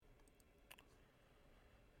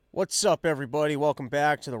What's up, everybody? Welcome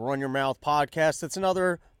back to the Run Your Mouth podcast. It's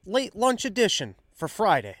another late lunch edition for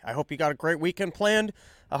Friday. I hope you got a great weekend planned.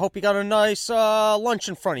 I hope you got a nice lunch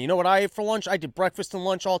in front of you. You know what I ate for lunch? I did breakfast and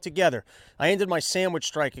lunch all together. I ended my sandwich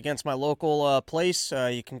strike against my local place.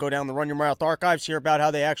 You can go down the Run Your Mouth archives, hear about how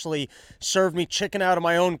they actually served me chicken out of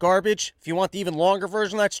my own garbage. If you want the even longer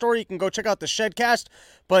version of that story, you can go check out the Shedcast.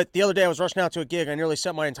 But the other day I was rushing out to a gig. I nearly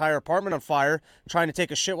set my entire apartment on fire trying to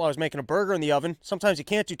take a shit while I was making a burger in the oven. Sometimes you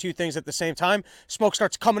can't do two things at the same time. Smoke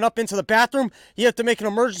starts coming up into the bathroom. You have to make an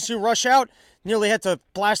emergency rush out. Nearly had to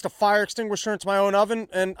blast a fire extinguisher into my own oven,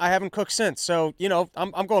 and I haven't cooked since. So, you know,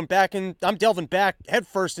 I'm going back and I'm delving back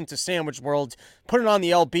headfirst into sandwich world, putting on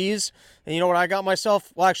the LBs. And you know what I got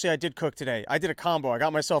myself? Well, actually, I did cook today. I did a combo. I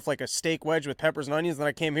got myself like a steak wedge with peppers and onions. Then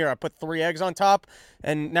I came here, I put 3 eggs on top,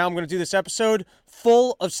 and now I'm going to do this episode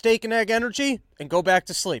full of steak and egg energy and go back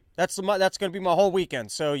to sleep. That's going to be my whole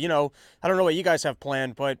weekend. So, you know, I don't know what you guys have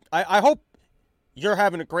planned, but I hope you're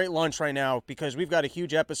having a great lunch right now because we've got a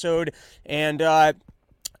huge episode, and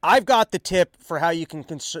I've got the tip for how you can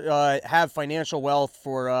have financial wealth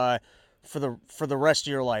for the rest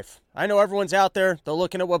of your life. I know everyone's out there. They're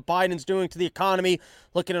looking at what Biden's doing to the economy,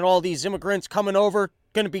 looking at all these immigrants coming over,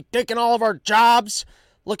 going to be taking all of our jobs,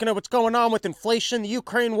 looking at what's going on with inflation, the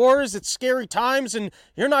Ukraine wars. It's scary times, and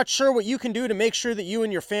you're not sure what you can do to make sure that you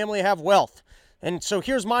and your family have wealth. And so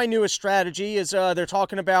here's my newest strategy is they're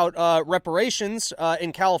talking about reparations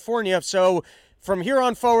in California. So from here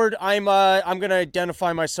on forward, I'm going to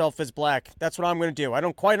identify myself as black. That's what I'm going to do. I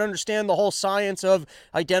don't quite understand the whole science of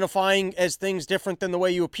identifying as things different than the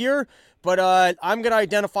way you appear, but I'm going to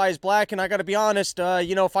identify as black, and I got to be honest,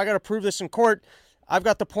 if I got to prove this in court, I've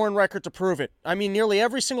got the porn record to prove it. I mean, nearly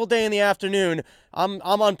every single day in the afternoon, I'm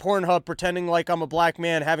on Pornhub pretending like I'm a black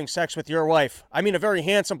man having sex with your wife. I mean, a very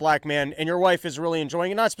handsome black man, and your wife is really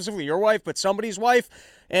enjoying it. Not specifically your wife, but somebody's wife.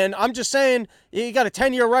 And I'm just saying, you got a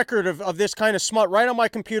 10-year record of this kind of smut right on my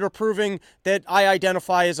computer proving that I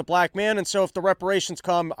identify as a black man. And so if the reparations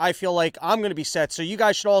come, I feel like I'm going to be set. So you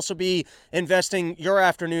guys should also be investing your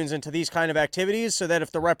afternoons into these kind of activities so that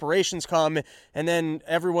if the reparations come and then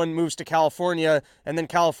everyone moves to California and then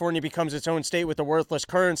California becomes its own state with a worthless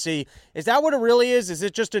currency, is that what it really is? Is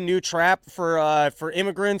it just a new trap for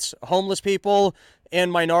immigrants, homeless people, and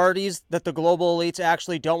minorities that the global elites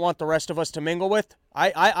actually don't want the rest of us to mingle with?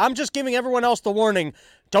 I'm just giving everyone else the warning.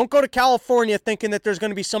 Don't go to California thinking that there's going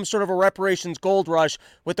to be some sort of a reparations gold rush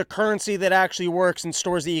with a currency that actually works in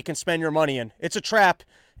stores that you can spend your money in. It's a trap.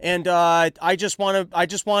 And I just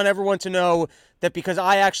want everyone to know that because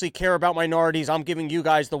I actually care about minorities, I'm giving you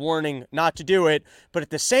guys the warning not to do it. But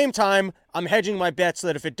at the same time, I'm hedging my bets so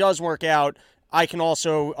that if it does work out, I can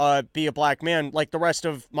also be a black man like the rest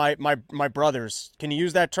of my brothers. Can you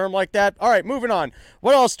use that term like that? All right, moving on.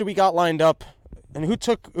 What else do we got lined up? And who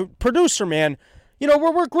took producer man? You know,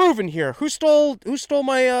 we're grooving here. Who stole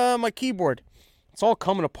my my keyboard? It's all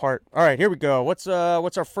coming apart. All right, here we go. What's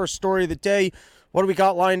our first story of the day? What do we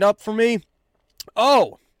got lined up for me?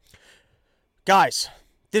 Oh, guys,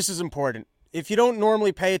 this is important. If you don't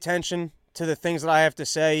normally pay attention to the things that I have to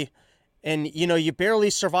say, and, you know, you barely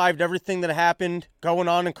survived everything that happened going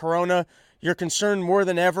on in Corona, you're concerned more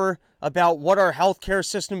than ever about what our healthcare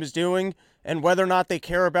system is doing and whether or not they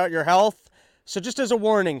care about your health. So just as a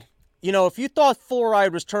warning, you know, if you thought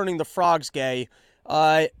fluoride was turning the frogs gay,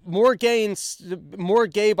 more gay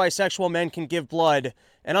bisexual men can give blood.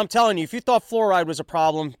 And I'm telling you, if you thought fluoride was a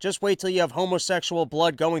problem, just wait till you have homosexual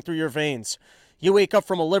blood going through your veins. You wake up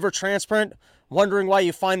from a liver transplant, wondering why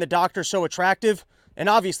you find the doctor so attractive. And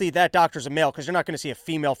obviously that doctor's a male because you're not going to see a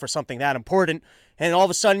female for something that important. And all of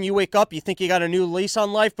a sudden you wake up, you think you got a new lease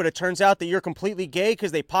on life, but it turns out that you're completely gay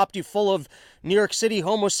because they popped you full of New York City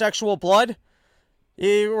homosexual blood.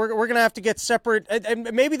 We're going to have to get separate. And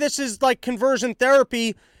maybe this is like conversion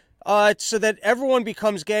therapy so that everyone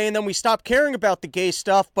becomes gay and then we stop caring about the gay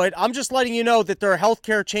stuff. But I'm just letting you know that there are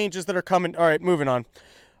healthcare changes that are coming. All right, moving on.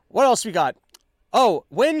 What else we got? Oh,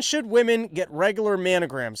 when should women get regular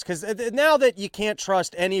mammograms? Because now that you can't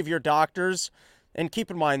trust any of your doctors, and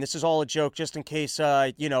keep in mind, this is all a joke just in case,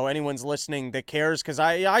 anyone's listening that cares, because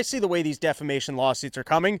I see the way these defamation lawsuits are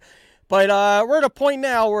coming. But we're at a point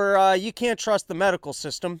now where you can't trust the medical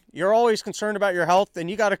system. You're always concerned about your health,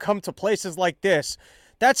 and you got to come to places like this.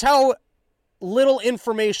 That's how little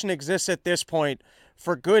information exists at this point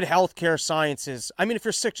for good healthcare sciences. I mean, if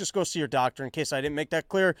you're sick, just go see your doctor, in case I didn't make that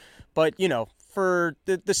clear. But, you know, for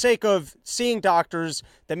the sake of seeing doctors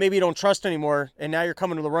that maybe you don't trust anymore, and now you're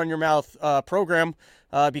coming to the Run Your Mouth program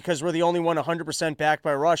because we're the only one 100% backed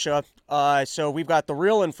by Russia. So we've got the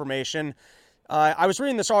real information. I was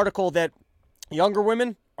reading this article that younger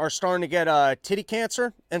women are starting to get titty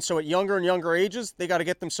cancer, and so at younger and younger ages, they got to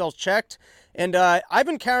get themselves checked. And I've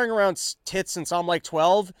been carrying around tits since I'm like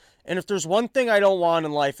 12, and if there's one thing I don't want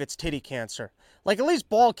in life, it's titty cancer. Like, at least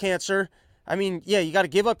ball cancer, I mean, yeah, you got to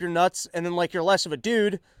give up your nuts, and then, like, you're less of a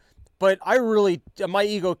dude, but my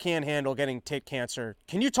ego can't handle getting tit cancer.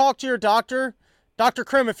 Can you talk to your doctor? Dr.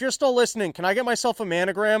 Krim, if you're still listening, can I get myself a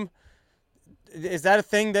mammogram? Is that a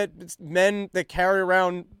thing that men that carry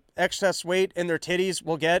around excess weight in their titties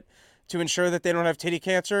will get to ensure that they don't have titty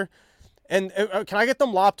cancer? And can I get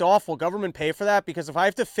them lopped off? Will government pay for that? Because if I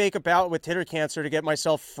have to fake a bout with titty cancer to get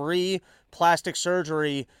myself free plastic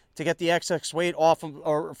surgery to get the excess weight off of,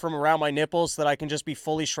 or from around my nipples so that I can just be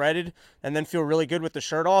fully shredded and then feel really good with the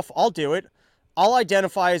shirt off, I'll do it. I'll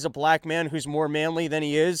identify as a black man who's more manly than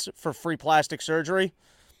he is for free plastic surgery.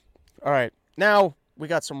 All right, now we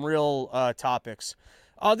got some real topics.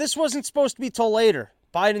 This wasn't supposed to be till later.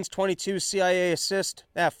 Biden's 22 CIA assist.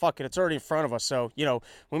 Fuck it. It's already in front of us. So,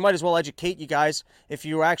 we might as well educate you guys. If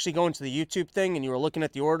you were actually going to the YouTube thing and you were looking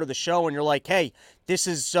at the order of the show and you're like, hey, this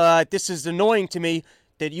is annoying to me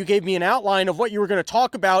that you gave me an outline of what you were going to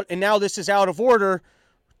talk about and now this is out of order.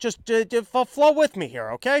 Just flow with me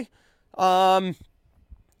here, okay?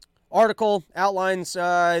 Article outlines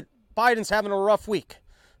Biden's having a rough week.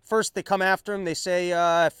 First, they come after him. They say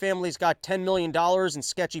family's got $10 million in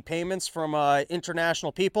sketchy payments from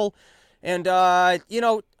international people. And, I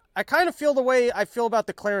kind of feel the way I feel about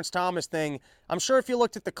the Clarence Thomas thing. I'm sure if you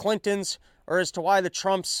looked at the Clintons or as to why the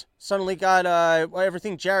Trumps suddenly got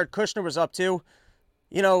everything Jared Kushner was up to,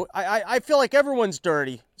 I feel like everyone's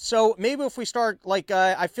dirty. So maybe if we start,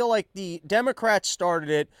 I feel like the Democrats started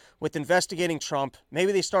it with investigating Trump.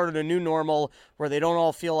 Maybe they started a new normal where they don't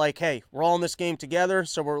all feel like, hey, we're all in this game together,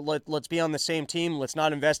 so let's be on the same team. Let's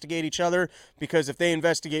not investigate each other, because if they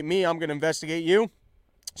investigate me, I'm going to investigate you.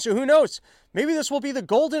 So who knows? Maybe this will be the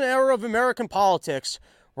golden era of American politics,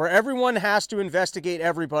 where everyone has to investigate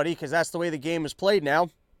everybody, because that's the way the game is played now,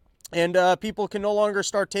 and people can no longer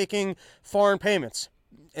start taking foreign payments.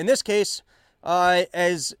 In this case,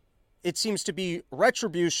 as it seems to be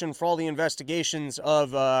retribution for all the investigations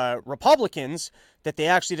of Republicans, that they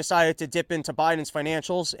actually decided to dip into Biden's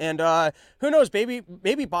financials. And who knows, maybe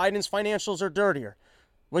Biden's financials are dirtier.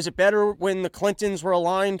 Was it better when the Clintons were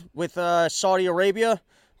aligned with Saudi Arabia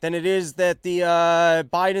than it is that the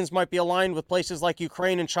Bidens might be aligned with places like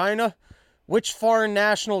Ukraine and China? Which foreign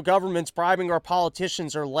national governments bribing our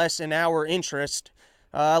politicians are less in our interest?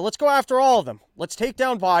 Let's go after all of them. Let's take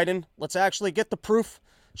down Biden. Let's actually get the proof.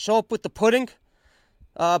 Show up with the pudding.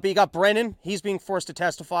 But you got Brennan. He's being forced to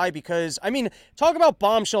testify because, talk about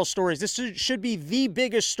bombshell stories. This should be the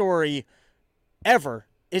biggest story ever,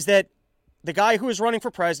 is that the guy who was running for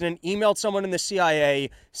president emailed someone in the CIA,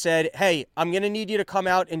 said, hey, I'm going to need you to come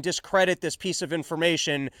out and discredit this piece of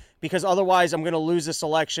information because otherwise I'm going to lose this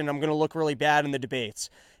election. I'm going to look really bad in the debates.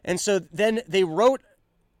 And so then they wrote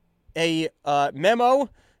a memo,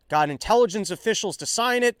 got intelligence officials to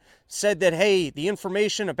sign it, said that, hey, the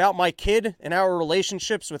information about my kid and our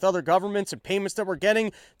relationships with other governments and payments that we're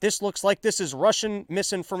getting, this looks like this is Russian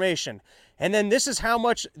misinformation. And then this is how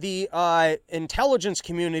much the intelligence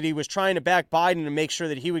community was trying to back Biden to make sure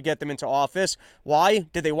that he would get them into office. Why?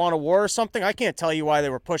 Did they want a war or something? I can't tell you why they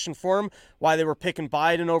were pushing for him, why they were picking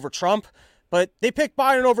Biden over Trump, but they picked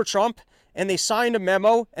Biden over Trump. And they signed a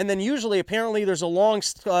memo, and then usually, apparently, there's a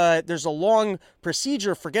long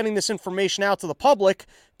procedure for getting this information out to the public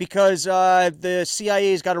because the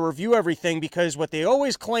CIA's got to review everything. Because what they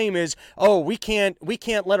always claim is, oh, we can't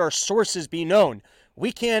let our sources be known.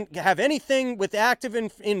 We can't have anything with active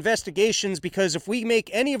investigations because if we make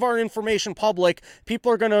any of our information public, people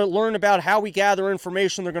are going to learn about how we gather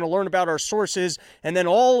information. They're going to learn about our sources, and then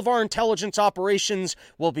all of our intelligence operations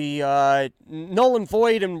will be null and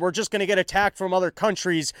void, and we're just going to get attacked from other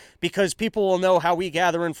countries because people will know how we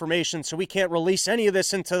gather information, so we can't release any of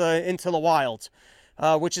this into the wild.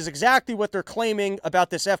 Which is exactly what they're claiming about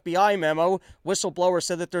this FBI memo. Whistleblower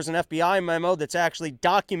said that there's an FBI memo that actually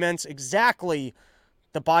documents exactly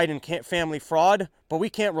the Biden family fraud, but we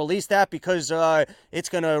can't release that because it's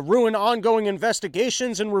going to ruin ongoing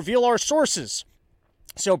investigations and reveal our sources.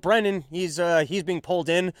 So Brennan, he's being pulled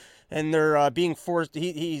in, and they're being forced.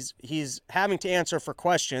 He's having to answer for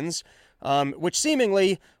questions, which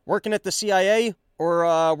seemingly working at the CIA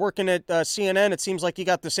or working at CNN, it seems like you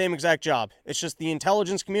got the same exact job. It's just the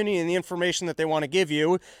intelligence community and the information that they want to give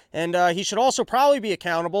you. And he should also probably be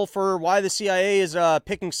accountable for why the CIA is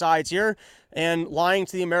picking sides here and lying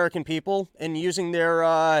to the American people and using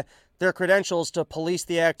their credentials to police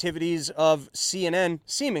the activities of CNN,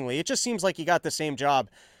 seemingly. It just seems like you got the same job.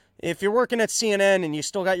 If you're working at CNN and you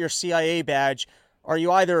still got your CIA badge, Are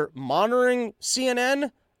you either monitoring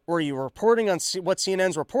CNN, or are you reporting on what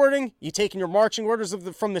CNN's reporting? You taking your marching orders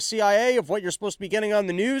from the CIA of what you're supposed to be getting on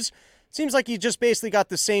the news? Seems like you just basically got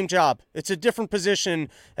the same job. It's a different position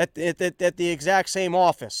at the exact same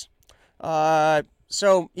office.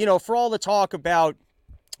 So, for all the talk about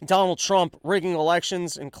Donald Trump rigging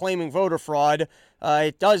elections and claiming voter fraud,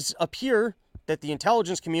 it does appear that the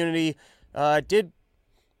intelligence community did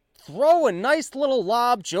throw a nice little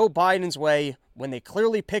lob Joe Biden's way when they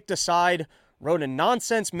clearly picked a side, wrote a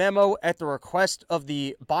nonsense memo at the request of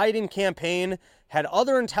the Biden campaign, had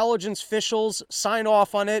other intelligence officials sign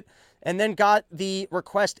off on it, and then got the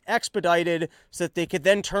request expedited so that they could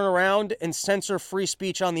then turn around and censor free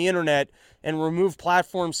speech on the internet and remove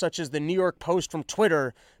platforms such as the New York Post from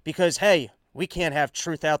Twitter because, hey, we can't have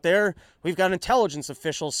truth out there. We've got intelligence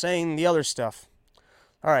officials saying the other stuff.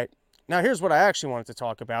 All right. Now, here's what I actually wanted to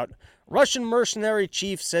talk about. Russian mercenary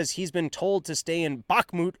chief says he's been told to stay in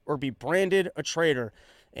Bakhmut or be branded a traitor.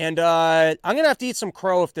 And I'm going to have to eat some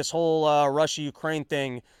crow if this whole Russia-Ukraine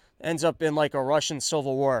thing ends up in like a Russian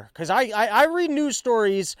civil war. Because I read news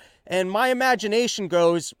stories and my imagination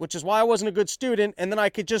goes, which is why I wasn't a good student, and then I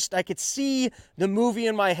could see the movie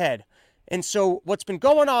in my head. And so what's been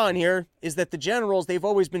going on here is that the generals, they've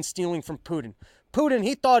always been stealing from Putin. Putin,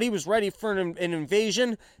 he thought he was ready for an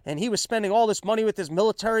invasion, and he was spending all this money with his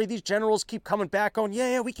military. These generals keep coming back going,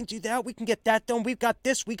 yeah, we can do that. We can get that done. We've got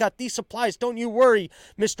this. We got these supplies. Don't you worry,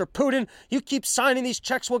 Mr. Putin. You keep signing these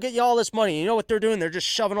checks. We'll get you all this money. And you know what they're doing? They're just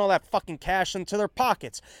shoving all that fucking cash into their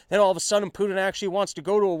pockets. Then all of a sudden, Putin actually wants to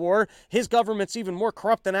go to a war. His government's even more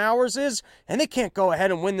corrupt than ours is, and they can't go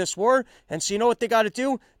ahead and win this war. And so you know what they got to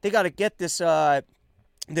do? They got to get this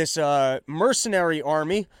mercenary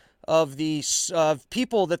army of the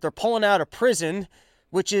people that they're pulling out of prison,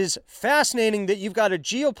 which is fascinating that you've got a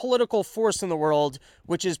geopolitical force in the world,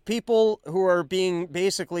 which is people who are being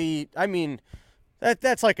basically,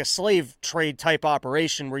 that's like a slave trade type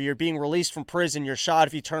operation where you're being released from prison, you're shot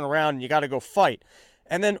if you turn around, and you got to go fight.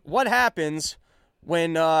 And then what happens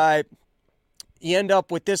when you end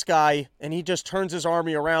up with this guy and he just turns his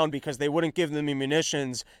army around because they wouldn't give them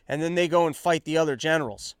munitions, and then they go and fight the other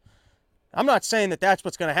generals? I'm not saying that that's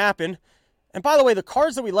what's going to happen. And by the way, the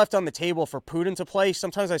cards that we left on the table for Putin to play,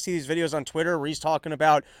 sometimes I see these videos on Twitter where he's talking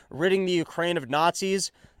about ridding the Ukraine of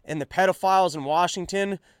Nazis and the pedophiles in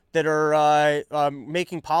Washington that are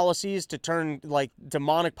making policies to turn, like,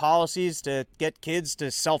 demonic policies to get kids to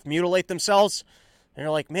self-mutilate themselves. And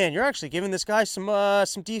you're like, man, you're actually giving this guy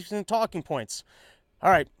some decent talking points.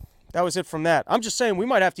 All right, that was it from that. I'm just saying we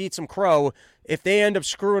might have to eat some crow if they end up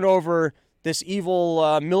screwing over this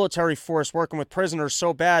evil military force working with prisoners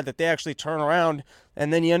so bad that they actually turn around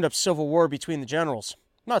and then you end up civil war between the generals.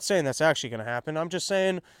 I'm not saying that's actually going to happen. I'm just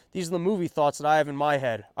saying these are the movie thoughts that I have in my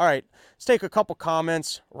head. All right, let's take a couple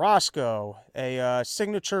comments. Roscoe, a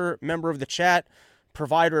signature member of the chat,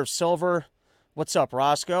 provider of silver. What's up,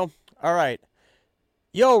 Roscoe? All right.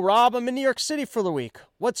 Yo, Rob, I'm in New York City for the week.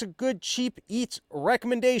 What's a good cheap eat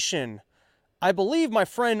recommendation? I believe my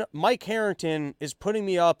friend Mike Harrington is putting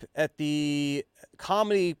me up at the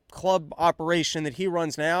comedy club operation that he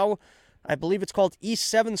runs now. I believe it's called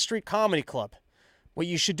East 7th Street Comedy Club. What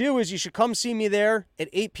you should do is you should come see me there at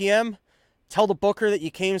 8 p.m. Tell the booker that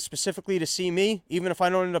you came specifically to see me, even if I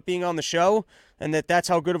don't end up being on the show, and that's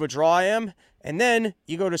how good of a draw I am. And then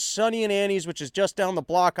you go to Sonny and Annie's, which is just down the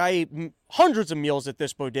block. I ate hundreds of meals at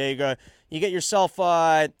this bodega. You get yourself,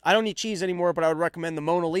 I don't eat cheese anymore, but I would recommend the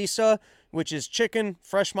Mona Lisa, which is chicken,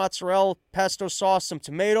 fresh mozzarella, pesto sauce, some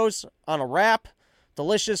tomatoes on a wrap.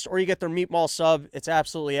 Delicious. Or you get their meatball sub. It's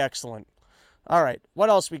absolutely excellent. All right, what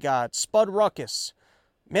else we got? Spud Ruckus.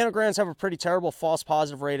 Mammograms have a pretty terrible false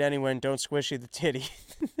positive rate anyway, and don't squishy the titty.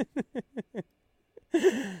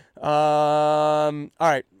 All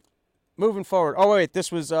right, moving forward. Oh, wait, this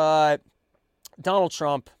was Donald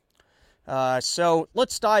Trump. So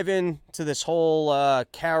let's dive into this whole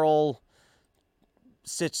Carol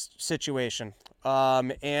situation.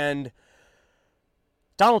 And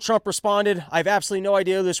Donald Trump responded, I have absolutely no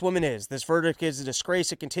idea who this woman is. This verdict is a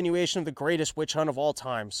disgrace, a continuation of the greatest witch hunt of all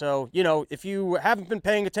time. So, if you haven't been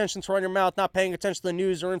paying attention to Run Your Mouth, not paying attention to the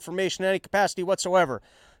news or information in any capacity whatsoever,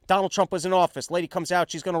 Donald Trump was in office. Lady comes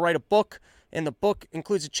out, she's going to write a book, and the book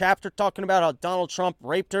includes a chapter talking about how Donald Trump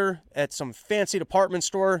raped her at some fancy department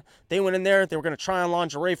store. They went in there, they were going to try on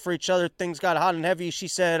lingerie for each other. Things got hot and heavy. She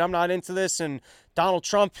said, I'm not into this, and Donald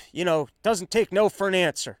Trump, doesn't take no for an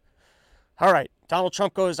answer. All right, Donald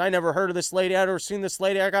Trump goes, I never heard of this lady. I never seen this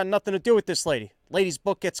lady. I got nothing to do with this lady. Lady's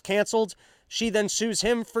book gets canceled. She then sues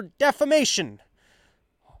him for defamation.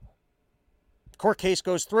 Court case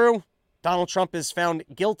goes through. Donald Trump is found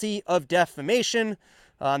guilty of defamation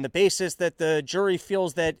on the basis that the jury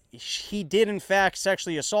feels that he did, in fact,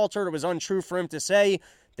 sexually assault her. It was untrue for him to say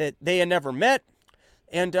that they had never met.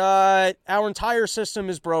 And our entire system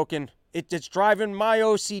is broken. It's driving my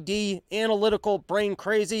OCD, analytical brain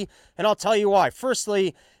crazy. And I'll tell you why.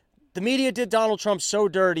 Firstly, the media did Donald Trump so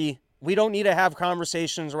dirty, we don't need to have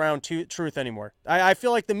conversations around truth anymore. I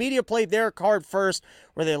feel like the media played their card first,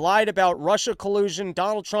 where they lied about Russia collusion,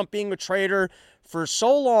 Donald Trump being a traitor for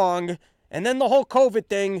so long, and then the whole COVID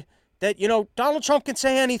thing that, Donald Trump can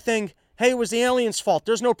say anything. Hey, it was the aliens' fault.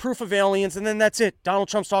 There's no proof of aliens, and then that's it. Donald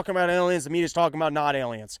Trump's talking about aliens, the media's talking about not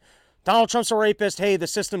aliens. Donald Trump's a rapist. Hey, the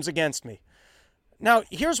system's against me. Now,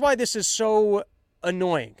 here's why this is so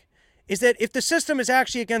annoying, is that if the system is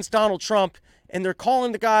actually against Donald Trump and they're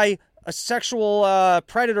calling the guy a sexual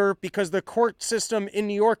predator because the court system in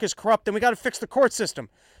New York is corrupt, then we got to fix the court system.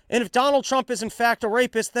 And if Donald Trump is in fact a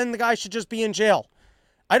rapist, then the guy should just be in jail.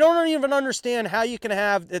 I don't even understand how you can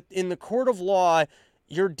have that in the court of law,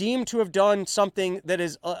 you're deemed to have done something that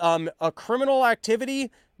is a criminal activity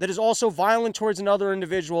that is also violent towards another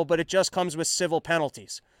individual, but it just comes with civil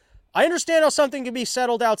penalties. I understand how something can be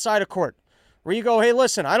settled outside of court, where you go, hey,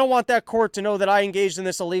 listen, I don't want that court to know that I engaged in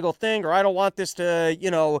this illegal thing, or I don't want this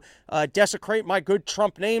to, desecrate my good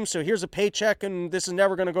Trump name, so here's a paycheck and this is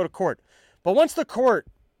never going to go to court. But once the court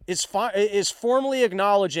is formally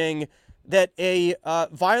acknowledging that a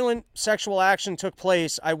violent sexual action took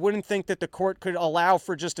place, I wouldn't think that the court could allow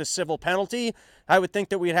for just a civil penalty. I would think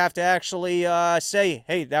that we'd have to actually say,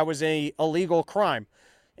 hey, that was a illegal crime.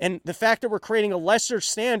 And the fact that we're creating a lesser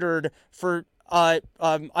standard for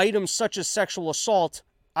items such as sexual assault,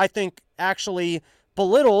 I think actually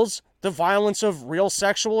belittles the violence of real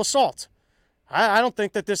sexual assault. I don't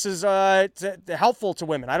think that this is helpful to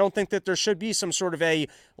women. I don't think that there should be some sort of a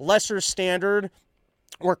lesser standard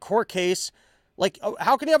or court case. Like,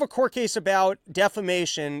 how can you have a court case about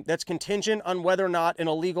defamation that's contingent on whether or not an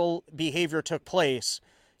illegal behavior took place?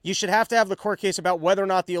 You should have to have the court case about whether or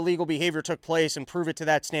not the illegal behavior took place and prove it to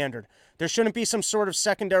that standard. There shouldn't be some sort of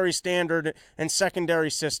secondary standard and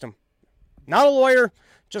secondary system. Not a lawyer,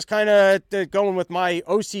 just kind of going with my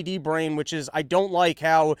OCD brain, which is I don't like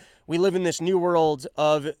how we live in this new world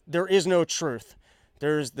of there is no truth.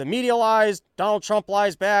 There's the media lies, Donald Trump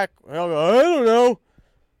lies back. Well, I don't know.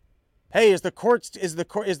 Hey, is the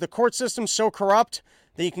court system so corrupt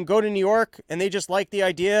that you can go to New York and they just like the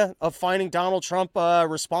idea of finding Donald Trump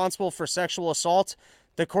responsible for sexual assault?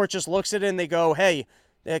 The court just looks at it and they go, hey,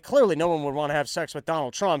 clearly no one would want to have sex with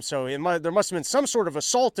Donald Trump, so there must have been some sort of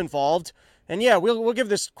assault involved. And yeah, we'll give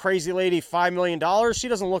this crazy lady $5 million. She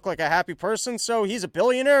doesn't look like a happy person, so he's a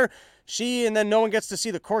billionaire. And then no one gets to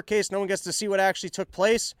see the court case. No one gets to see what actually took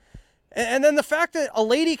place. And then the fact that a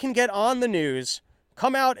lady can get on the news,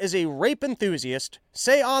 come out as a rape enthusiast,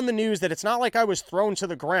 say on the news that it's not like I was thrown to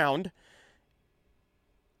the ground,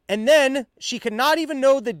 and then she could not even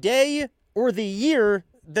know the day or the year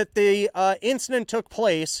that the incident took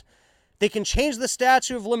place. They can change the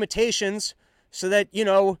statute of limitations so that,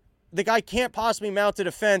 the guy can't possibly mount a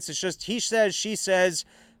defense. It's just he says, she says,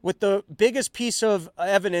 with the biggest piece of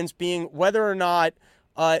evidence being whether or not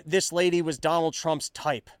this lady was Donald Trump's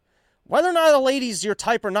type. Whether or not a lady's your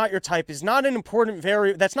type or not your type is not an important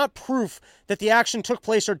that's not proof that the action took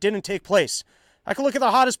place or didn't take place. I can look at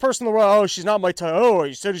the hottest person in the world. Oh, she's not my type. Oh,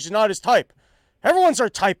 you said she's not his type. Everyone's our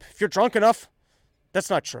type if you're drunk enough. That's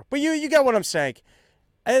not true. But you get what I'm saying.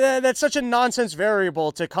 And that's such a nonsense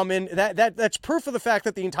variable to come in. That's proof of the fact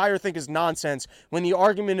that the entire thing is nonsense when the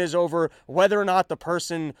argument is over whether or not the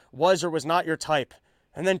person was or was not your type.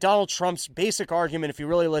 And then Donald Trump's basic argument, if you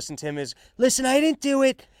really listen to him, is, listen, I didn't do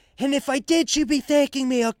it. And if I did, she'd be thanking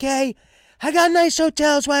me, okay? I got nice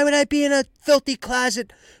hotels. Why would I be in a filthy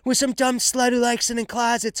closet with some dumb slut who likes it in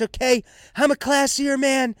closets, okay? I'm a classier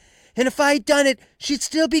man. And if I had done it, she'd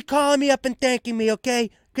still be calling me up and thanking me,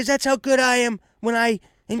 okay? Because that's how good I am when I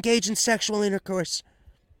engage in sexual intercourse.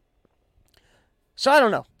 So I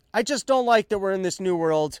don't know. I just don't like that we're in this new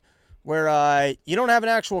world where you don't have an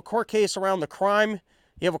actual court case around the crime.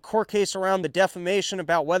 You have a court case around the defamation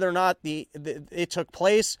about whether or not it took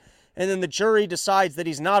place. And then the jury decides that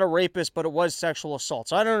he's not a rapist, but it was sexual assault.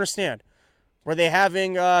 So I don't understand. Were they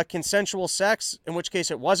having consensual sex, in which case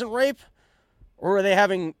it wasn't rape? Or were they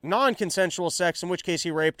having non-consensual sex, in which case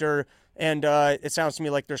he raped her, and it sounds to me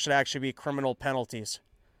like there should actually be criminal penalties?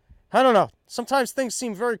 I don't know. Sometimes things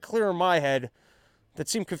seem very clear in my head that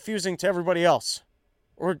seem confusing to everybody else.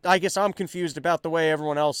 Or I guess I'm confused about the way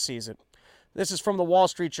everyone else sees it. This is from the Wall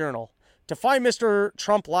Street Journal. To find Mr.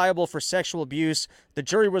 Trump liable for sexual abuse, the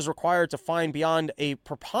jury was required to find beyond a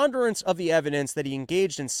preponderance of the evidence that he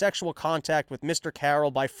engaged in sexual contact with Mr.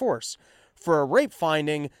 Carroll by force. For a rape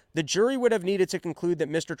finding, the jury would have needed to conclude that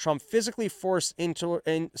Mr. Trump physically forced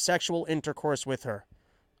sexual intercourse with her.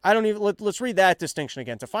 Let's read that distinction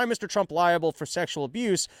again. To find Mr. Trump liable for sexual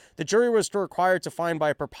abuse, the jury was required to find by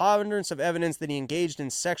a preponderance of evidence that he engaged in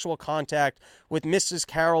sexual contact with Mrs.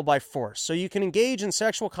 Carroll by force. So you can engage in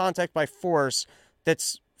sexual contact by force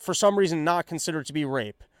that's for some reason not considered to be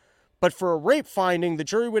rape. But for a rape finding, the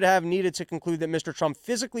jury would have needed to conclude that Mr. Trump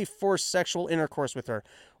physically forced sexual intercourse with her.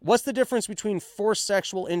 What's the difference between forced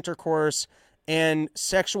sexual intercourse and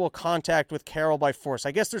sexual contact with Carroll by force?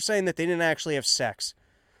 I guess they're saying that they didn't actually have sex.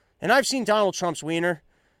 And I've seen Donald Trump's wiener.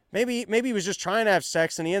 Maybe he was just trying to have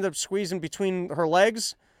sex and he ended up squeezing between her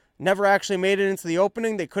legs. Never actually made it into the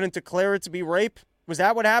opening. They couldn't declare it to be rape. Was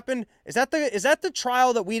that what happened? Is that the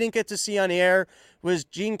trial that we didn't get to see on the air? Was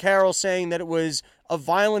Jean Carroll saying that it was a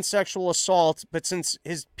violent sexual assault, but since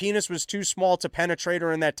his penis was too small to penetrate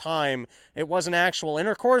her in that time, it wasn't actual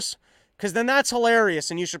intercourse? Because then that's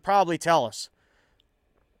hilarious and you should probably tell us.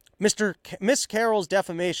 Miss Carroll's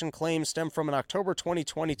defamation claims stem from an October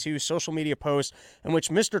 2022 social media post in which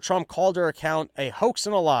Mr. Trump called her account a hoax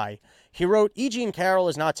and a lie. He wrote, "E. Jean Carroll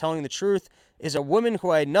is not telling the truth, is a woman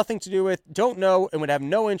who I had nothing to do with, don't know, and would have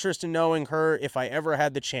no interest in knowing her if I ever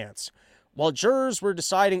had the chance." While jurors were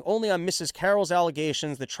deciding only on Mrs. Carroll's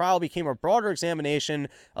allegations, the trial became a broader examination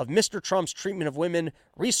of Mr. Trump's treatment of women,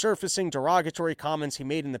 resurfacing derogatory comments he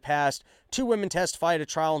made in the past. 2 women testified at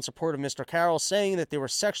trial in support of Mr. Carroll, saying that they were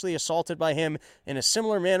sexually assaulted by him in a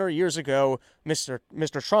similar manner years ago.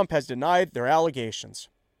 Mr. Trump has denied their allegations.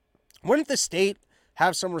 Wouldn't the state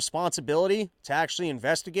have some responsibility to actually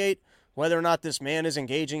investigate whether or not this man is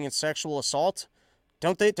engaging in sexual assault?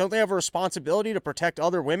 Don't they have a responsibility to protect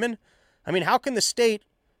other women? I mean, how can the state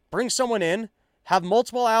bring someone in, have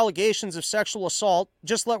multiple allegations of sexual assault,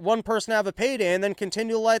 just let one person have a payday, and then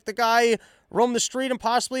continue to let the guy roam the street and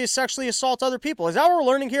possibly sexually assault other people? Is that what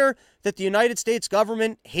we're learning here? That the United States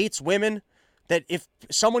government hates women? That if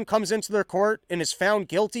someone comes into their court and is found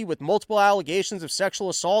guilty with multiple allegations of sexual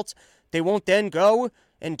assault, they won't then go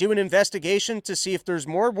and do an investigation to see if there's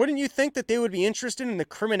more? Wouldn't you think that they would be interested in the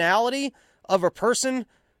criminality of a person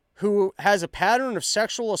who has a pattern of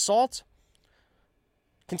sexual assault?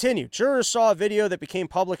 Continue. Jurors saw a video that became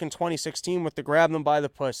public in 2016 with the grab them by the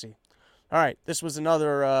pussy. All right, this was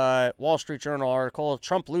another Wall Street Journal article.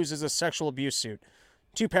 Trump loses a sexual abuse suit.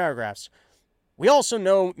 2 paragraphs. We also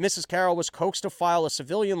know Mrs. Carroll was coaxed to file a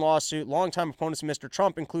civilian lawsuit, longtime opponents of Mr.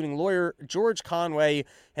 Trump, including lawyer George Conway,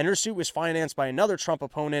 and her suit was financed by another Trump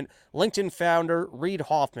opponent, LinkedIn founder Reid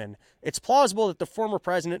Hoffman. It's plausible that the former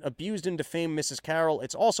president abused and defamed Mrs. Carroll.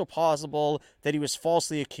 It's also plausible that he was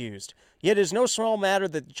falsely accused. Yet it is no small matter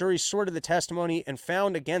that the jury sorted the testimony and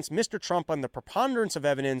found against Mr. Trump on the preponderance of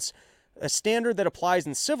evidence, a standard that applies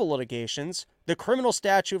in civil litigations. The criminal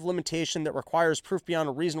statute of limitation that requires proof beyond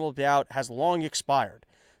a reasonable doubt has long expired.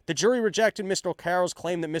 The jury rejected Mr. Carroll's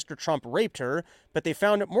claim that Mr. Trump raped her, but they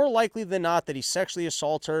found it more likely than not that he sexually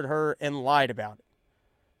assaulted her and lied about it.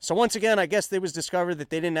 So once again, I guess it was discovered that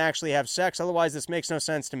they didn't actually have sex. Otherwise, this makes no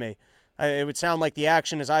sense to me. It would sound like the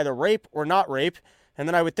action is either rape or not rape, and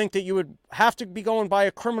then I would think that you would have to be going by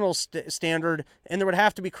a criminal standard, and there would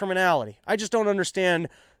have to be criminality. I just don't understand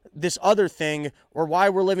this other thing, or why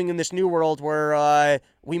we're living in this new world where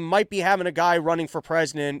we might be having a guy running for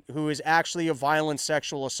president who is actually a violent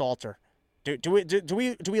sexual assaulter. Do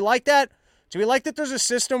we like that? Do we like that there's a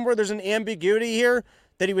system where there's an ambiguity here,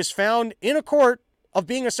 that he was found in a court of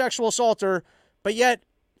being a sexual assaulter, but yet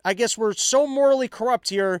I guess we're so morally corrupt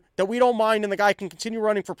here that we don't mind and the guy can continue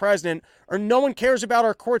running for president, or no one cares about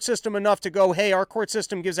our court system enough to go, hey, our court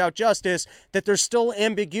system gives out justice, that there's still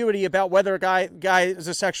ambiguity about whether a guy is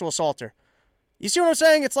a sexual assaulter. You see what I'm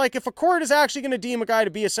saying? It's like if a court is actually going to deem a guy to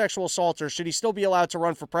be a sexual assaulter, should he still be allowed to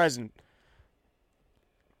run for president?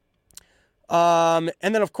 And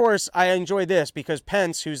then, of course, I enjoy this because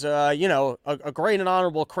Pence, who's, a great and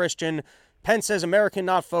honorable Christian, Pence says America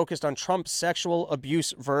not focused on Trump's sexual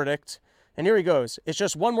abuse verdict. And here he goes. It's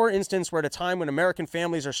just one more instance where at a time when American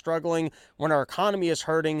families are struggling, when our economy is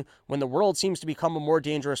hurting, when the world seems to become a more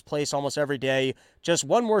dangerous place almost every day, just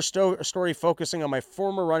one more story focusing on my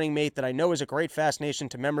former running mate that I know is a great fascination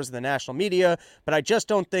to members of the national media, but I just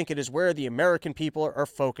don't think it is where the American people are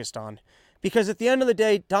focused on. Because at the end of the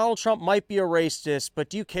day, Donald Trump might be a racist, but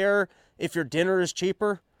do you care if your dinner is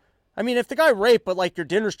cheaper? I mean, if the guy raped, but like your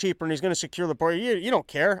dinner's cheaper and he's going to secure the border, you don't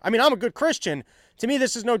care. I mean, I'm a good Christian. To me,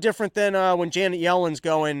 this is no different than when Janet Yellen's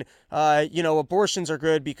going, abortions are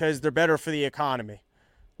good because they're better for the economy.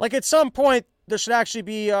 Like, at some point, there should actually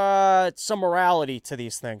be some morality to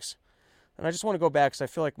these things. And I just want to go back because I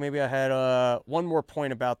feel like maybe I had one more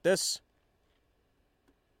point about this.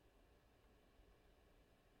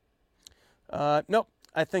 Nope.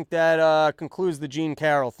 I think that concludes the Gene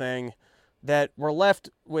Carroll thing, that we're left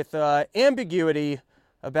with ambiguity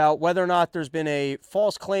about whether or not there's been a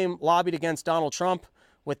false claim lobbied against Donald Trump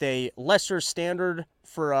with a lesser standard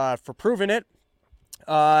for proving it.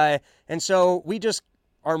 And so we just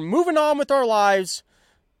are moving on with our lives,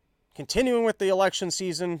 continuing with the election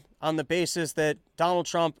season on the basis that Donald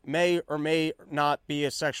Trump may or may not be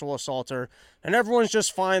a sexual assaulter. And everyone's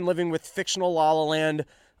just fine living with fictional la la land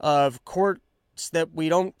of courts that we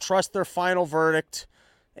don't trust their final verdict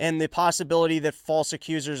and the possibility that false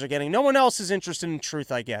accusers are getting. No one else is interested in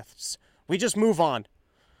truth, I guess. We just move on.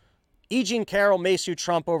 E. Jean Carroll may sue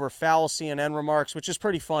Trump over foul CNN remarks, which is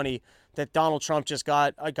pretty funny that Donald Trump just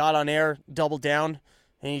got on air, doubled down,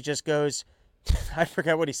 and he just goes, I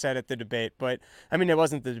forget what he said at the debate, but I mean, it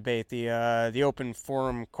wasn't the debate, the open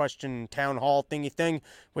forum question town hall thingy thing,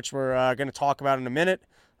 which we're going to talk about in a minute.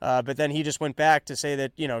 But then he just went back to say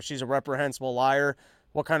that, she's a reprehensible liar.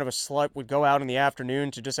 What kind of a slut would go out in the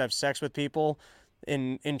afternoon to just have sex with people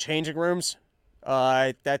in changing rooms?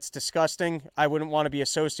 That's disgusting. I wouldn't want to be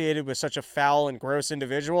associated with such a foul and gross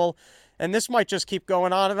individual. And this might just keep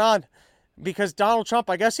going on and on. Because Donald Trump,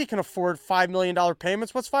 I guess he can afford $5 million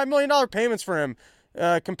payments. What's $5 million payments for him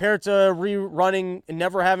compared to rerunning and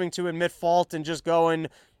never having to admit fault and just going,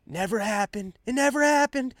 never happened. It never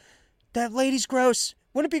happened. That lady's gross.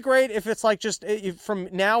 Wouldn't it be great if it's like just from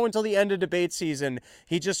now until the end of debate season,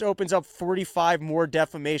 he just opens up 45 more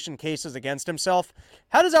defamation cases against himself?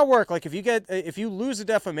 How does that work? Like, if you lose a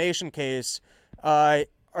defamation case, are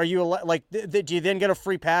you like, do you then get a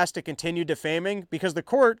free pass to continue defaming? Because the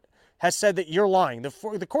court has said that you're lying.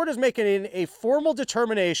 The court is making a formal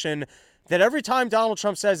determination that every time Donald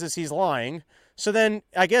Trump says this, he's lying. So then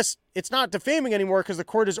I guess it's not defaming anymore because the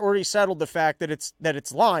court has already settled the fact that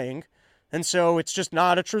it's lying. And so it's just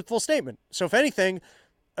not a truthful statement. So if anything,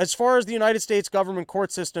 as far as the United States government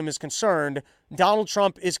court system is concerned, Donald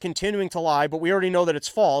Trump is continuing to lie, but we already know that it's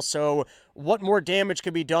false. So what more damage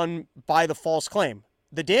could be done by the false claim?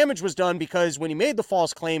 The damage was done because when he made the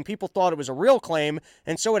false claim, people thought it was a real claim,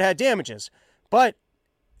 and so it had damages. But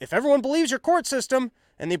if everyone believes your court system,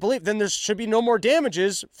 and they believe, then there should be no more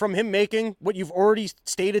damages from him making what you've already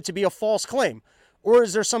stated to be a false claim. Or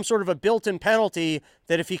is there some sort of a built-in penalty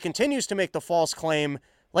that if he continues to make the false claim,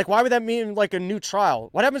 like why would that mean like a new trial?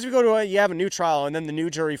 What happens if you have a new trial and then the new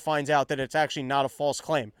jury finds out that it's actually not a false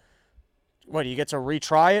claim? What, do you get to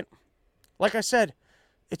retry it? Like I said,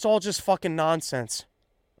 it's all just fucking nonsense.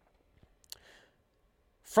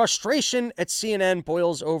 Frustration at CNN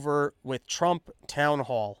boils over with Trump town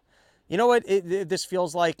hall. You know what? This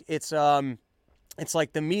feels like it's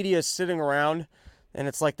like the media sitting around, and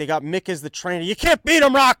it's like they got Mick as the trainer. You can't beat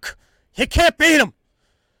him, Rock. You can't beat him.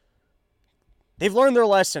 They've learned their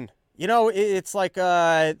lesson. It's like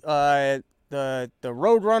the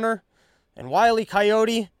Roadrunner and Wile E.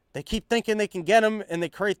 Coyote. They keep thinking they can get him, and they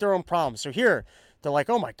create their own problems. So here, they're like,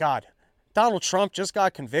 oh my God, Donald Trump just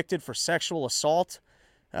got convicted for sexual assault.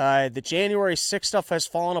 The January 6th stuff has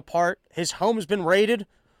fallen apart. His home's been raided.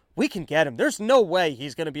 We can get him. There's no way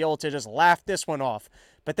he's going to be able to just laugh this one off.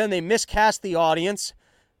 But then they miscast the audience.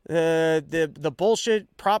 The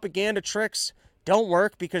bullshit propaganda tricks don't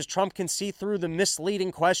work because Trump can see through the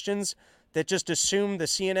misleading questions that just assume the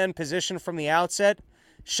CNN position from the outset,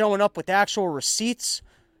 showing up with actual receipts.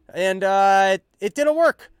 And it didn't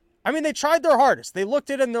work. I mean, they tried their hardest. They looked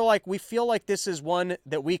at it and they're like, we feel like this is one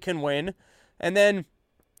that we can win. And then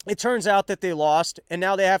it turns out that they lost, and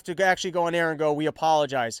now they have to actually go on air and go, we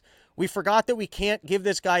apologize. We forgot that we can't give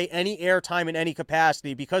this guy any airtime in any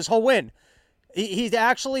capacity because he'll win. He's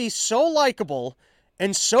actually so likable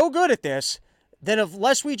and so good at this that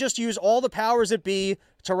unless we just use all the powers that be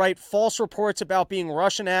to write false reports about being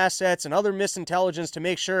Russian assets and other misintelligence to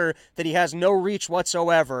make sure that he has no reach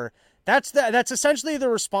whatsoever, that's essentially the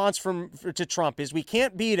response to Trump is we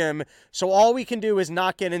can't beat him, so all we can do is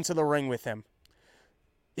not get into the ring with him.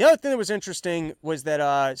 The other thing that was interesting was that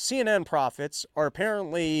CNN profits are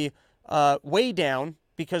apparently way down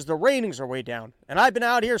because the ratings are way down. And I've been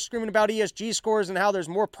out here screaming about ESG scores and how there's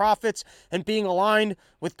more profits and being aligned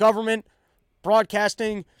with government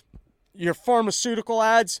broadcasting your pharmaceutical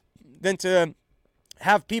ads than to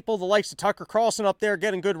have people the likes of Tucker Carlson up there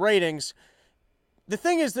getting good ratings. The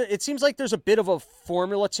thing is that it seems like there's a bit of a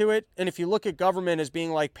formula to it. And if you look at government as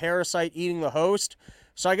being like parasite eating the host,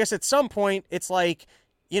 so I guess at some point it's like,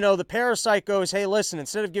 the parasite goes, hey, listen,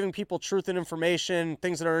 instead of giving people truth and information,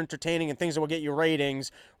 things that are entertaining and things that will get you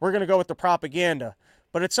ratings, we're going to go with the propaganda.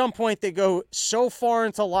 But at some point, they go so far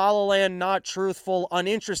into La La Land, not truthful,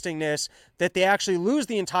 uninterestingness, that they actually lose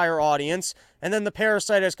the entire audience, and then the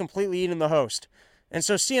parasite has completely eaten the host. And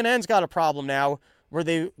so CNN's got a problem now where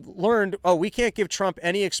they learned, we can't give Trump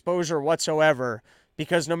any exposure whatsoever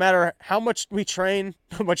because no matter how much we train,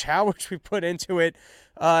 how much we put into it,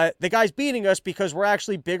 the guy's beating us because we're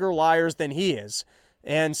actually bigger liars than he is.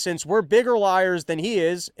 And since we're bigger liars than he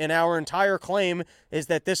is, and our entire claim is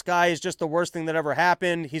that this guy is just the worst thing that ever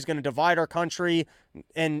happened, he's going to divide our country,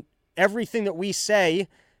 and everything that we say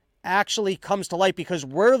actually comes to light because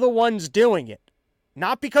we're the ones doing it.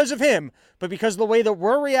 Not because of him, but because of the way that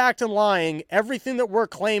we're reacting, lying, everything that we're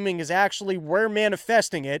claiming is actually we're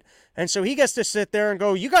manifesting it. And so he gets to sit there and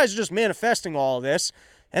go, you guys are just manifesting all of this.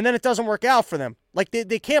 And then it doesn't work out for them. Like,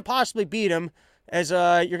 they can't possibly beat him. As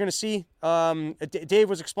you're going to see, Dave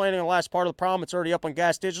was explaining the last part of the problem. It's already up on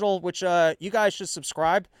Gas Digital, which you guys should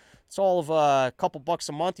subscribe. It's all of a couple bucks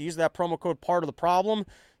a month. You use that promo code part of the problem,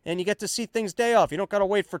 and you get to see things day off. You don't got to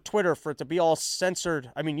wait for Twitter for it to be all censored.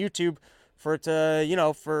 I mean, YouTube, for it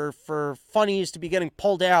to, for funnies to be getting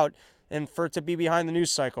pulled out and for it to be behind the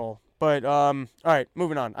news cycle. But, all right,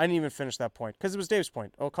 moving on. I didn't even finish that point because it was Dave's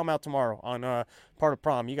point. It'll come out tomorrow on part of the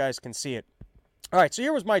problem. You guys can see it. All right, so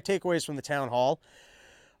here was my takeaways from the town hall.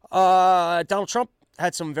 Donald Trump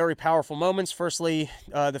had some very powerful moments. Firstly,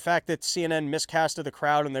 the fact that CNN miscasted the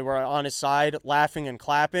crowd and they were on his side, laughing and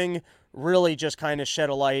clapping, really just kind of shed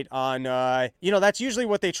a light on, that's usually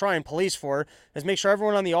what they try and police for, is make sure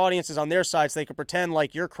everyone on the audience is on their side so they can pretend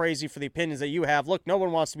like you're crazy for the opinions that you have. Look, no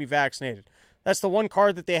one wants to be vaccinated. That's the one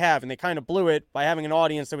card that they have, and they kind of blew it by having an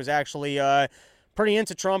audience that was actually pretty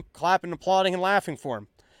into Trump, clapping, applauding, and laughing for him.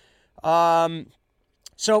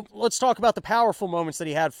 So let's talk about the powerful moments that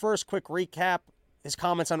he had. First, quick recap, his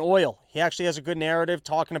comments on oil. He actually has a good narrative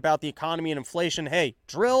talking about the economy and inflation. Hey,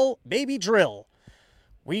 drill, baby, drill.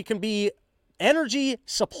 We can be energy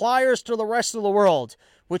suppliers to the rest of the world,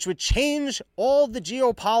 which would change all the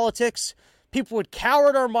geopolitics. People would cower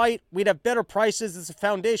at our might. We'd have better prices. It's a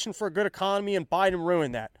foundation for a good economy, and Biden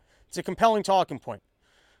ruined that. It's a compelling talking point.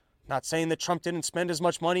 Not saying that Trump didn't spend as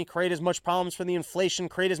much money, create as much problems for the inflation,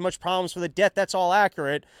 create as much problems for the debt. That's all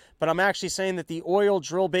accurate. But I'm actually saying that the oil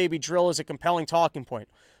drill, baby, drill is a compelling talking point.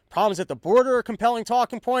 Problems at the border are a compelling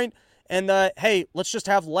talking point. And hey, let's just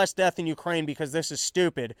have less death in Ukraine because this is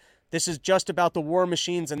stupid. This is just about the war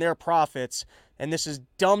machines and their profits. And this is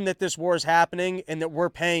dumb that this war is happening and that we're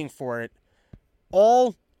paying for it.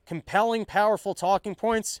 All compelling, powerful talking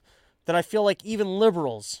points that I feel like even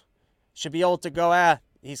liberals should be able to go,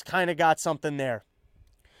 he's kind of got something there.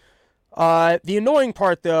 The annoying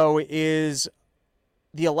part, though, is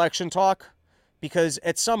the election talk, because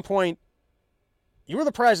at some point, you were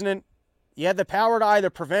the president, you had the power to either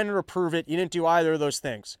prevent it or prove it, you didn't do either of those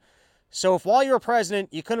things. So if while you were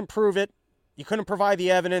president, you couldn't prove it, you couldn't provide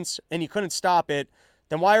the evidence, and you couldn't stop it,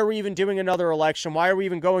 then why are we even doing another election? Why are we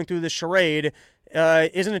even going through this charade?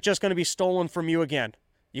 Isn't it just going to be stolen from you again?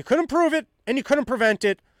 You couldn't prove it, and you couldn't prevent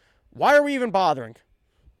it. Why are we even bothering?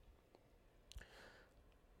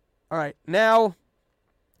 All right, now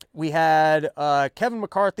we had Kevin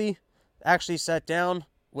McCarthy actually sat down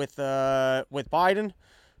with Biden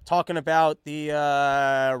talking about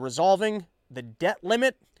the resolving the debt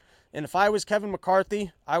limit. And if I was Kevin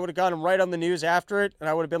McCarthy, I would have got him right on the news after it, and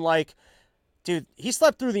I would have been like, dude, he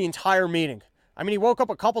slept through the entire meeting. I mean, he woke up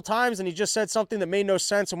a couple times and he just said something that made no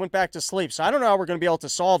sense and went back to sleep. So I don't know how we're going to be able to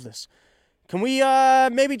solve this. Can we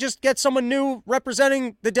maybe just get someone new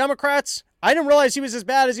representing the Democrats? I didn't realize he was as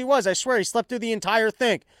bad as he was. I swear, he slept through the entire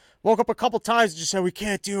thing. Woke up a couple times and just said, we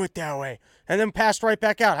can't do it that way. And then passed right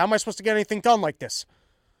back out. How am I supposed to get anything done like this?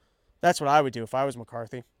 That's what I would do if I was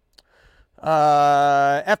McCarthy.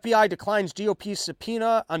 FBI declines GOP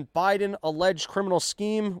subpoena on Biden alleged criminal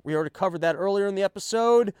scheme. We already covered that earlier in the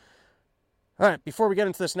episode. All right, before we get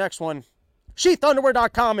into this next one,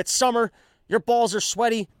 sheathunderwear.com. It's summer. Your balls are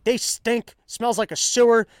sweaty. They stink. Smells like a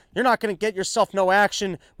sewer. You're not going to get yourself no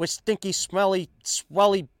action with stinky, smelly,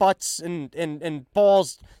 swelly butts and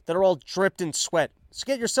balls that are all dripped in sweat. So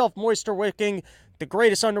get yourself Moisture Wicking, the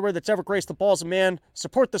greatest underwear that's ever graced the balls of man.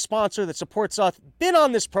 Support the sponsor that supports us. Been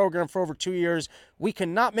on this program for over 2 years. We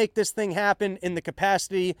cannot make this thing happen in the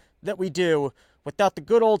capacity that we do without the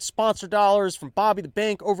good old sponsor dollars from Bobby the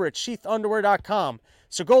Bank over at sheathunderwear.com.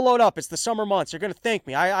 So go load up. It's the summer months. You're going to thank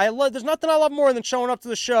me. I love. There's nothing I love more than showing up to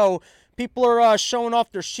the show. People are showing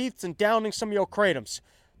off their sheaths and downing some of your kratom.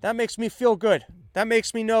 That makes me feel good. That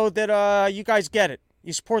makes me know that you guys get it.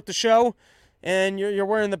 You support the show, and you're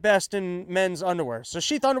wearing the best in men's underwear. So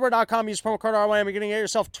sheathunderwear.com, use promo code RYM. You're going to get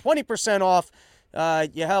yourself 20% off.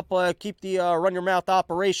 You help keep the Run Your Mouth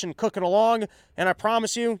operation cooking along, and I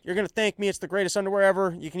promise you, you're going to thank me. It's the greatest underwear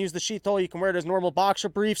ever. You can use the sheath hole. You can wear it as normal boxer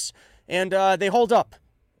briefs, and they hold up.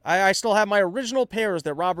 I still have my original pairs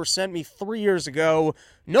that Robert sent me 3 years ago.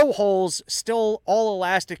 No holes, still all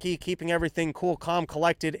elasticy, keeping everything cool, calm,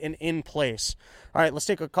 collected, and in place. All right, let's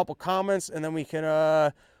take a couple comments, and then we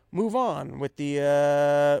can move on with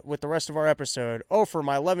the rest of our episode. Oh, for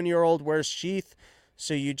my 11-year-old wears sheath,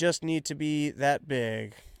 so you just need to be that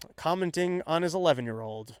big. Commenting on his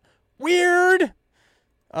 11-year-old. Weird!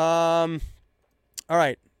 All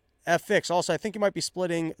right. FX. Also, I think you might be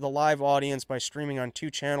splitting the live audience by streaming on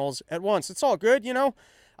 2 channels at once. It's all good, you know.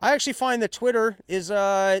 I actually find that Twitter is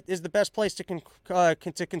the best place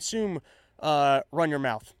to consume Run Your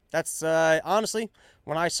Mouth. That's honestly,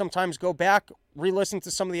 when I sometimes go back, re-listen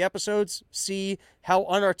to some of the episodes, see how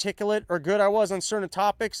unarticulate or good I was on certain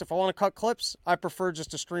topics. If I want to cut clips, I prefer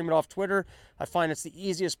just to stream it off Twitter. I find it's the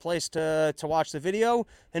easiest place to watch the video.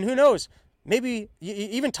 And who knows? Maybe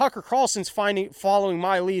even Tucker Carlson's following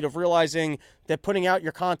my lead of realizing that putting out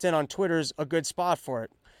your content on Twitter is a good spot for it.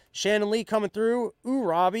 Shannon Lee coming through. Ooh,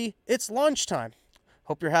 Robbie, it's lunchtime.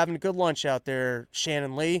 Hope you're having a good lunch out there,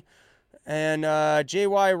 Shannon Lee. And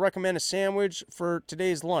JY, recommend a sandwich for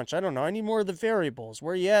today's lunch. I don't know. I need more of the variables.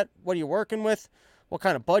 Where you at? What are you working with? What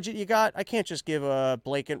kind of budget you got? I can't just give a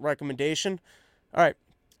blanket recommendation. All right.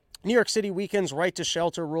 New York City weekends right to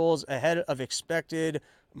shelter rules ahead of expected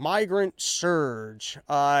migrant surge.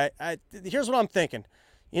 Here's what I'm thinking.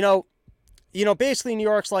 You know, basically New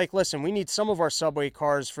York's like, listen, we need some of our subway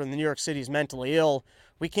cars for the New York City's mentally ill.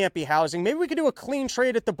 We can't be housing. Maybe we could do a clean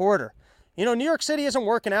trade at the border. You know, New York City isn't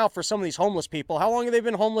working out for some of these homeless people. How long have they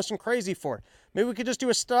been homeless and crazy for? Maybe we could just do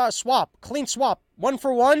a swap, clean swap, 1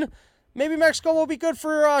 for 1. Maybe Mexico will be good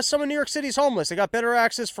for some of New York City's homeless. They got better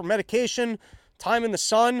access for medication, time in the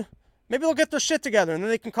sun. Maybe they'll get their shit together and then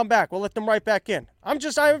they can come back. We'll let them right back in. I'm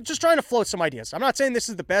just trying to float some ideas. I'm not saying this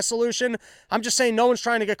is the best solution. I'm just saying no one's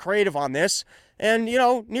trying to get creative on this. And, you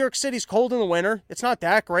know, New York City's cold in the winter. It's not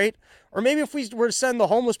that great. Or maybe if we were to send the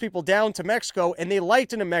homeless people down to Mexico and they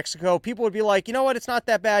liked it in Mexico, people would be like, you know what, it's not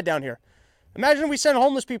that bad down here. Imagine if we send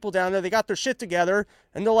homeless people down there, they got their shit together,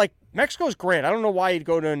 and they're like, Mexico's great. I don't know why you'd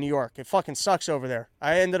go to New York. It fucking sucks over there.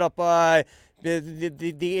 I ended up,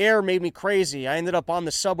 the air made me crazy. I ended up on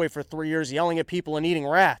the subway for 3 years yelling at people and eating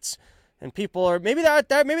rats. And people are, maybe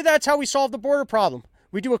that's how we solve the border problem.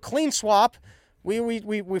 We do a clean swap.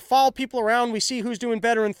 We follow people around. We see who's doing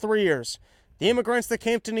better in 3 years. The immigrants that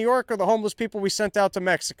came to New York or the homeless people we sent out to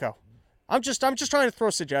Mexico. I'm just trying to throw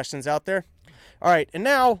suggestions out there. All right, and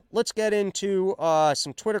now let's get into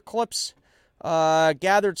some Twitter clips.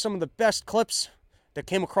 Gathered some of the best clips that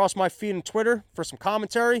came across my feed on Twitter for some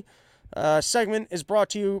commentary. Segment is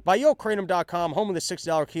brought to you by YoKratom.com, home of the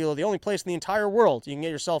 $6 kilo, the only place in the entire world you can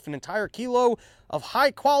get yourself an entire kilo of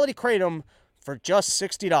high-quality kratom for just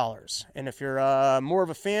 $60. And if you're more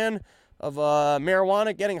of a fan of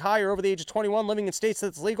marijuana, getting high or over the age of 21, living in states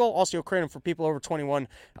that's legal, also YoKratom for people over 21,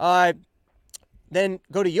 then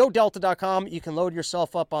go to YoDelta.com. You can load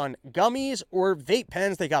yourself up on gummies or vape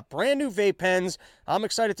pens. They got brand new vape pens. I'm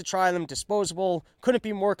excited to try them. Disposable. Couldn't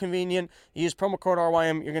be more convenient. You use promo code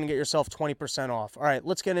RYM. You're going to get yourself 20% off. All right,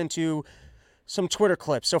 let's get into some Twitter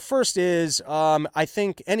clips. So first is, I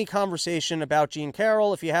think any conversation about Jean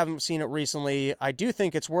Carroll, if you haven't seen it recently, I do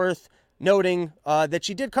think it's worth noting that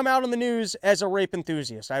she did come out in the news as a rape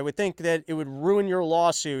enthusiast. I would think that it would ruin your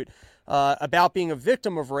lawsuit about being a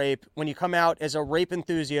victim of rape when you come out as a rape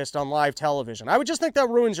enthusiast on live television. I would just think that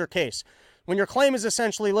ruins your case. When your claim is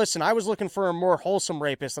essentially, listen, I was looking for a more wholesome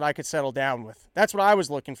rapist that I could settle down with. That's what I was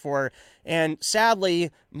looking for. And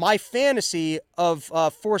sadly, my fantasy of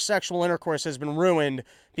forced sexual intercourse has been ruined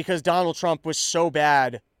because Donald Trump was so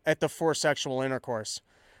bad at the forced sexual intercourse.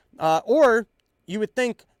 Or you would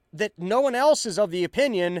think that no one else is of the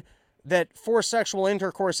opinion that forced sexual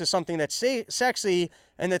intercourse is something that's sexy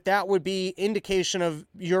and that would be indication of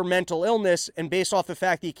your mental illness, and based off the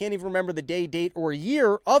fact that you can't even remember the day, date, or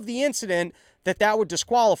year of the incident, that would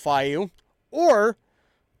disqualify you. Or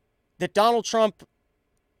that Donald Trump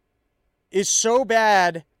is so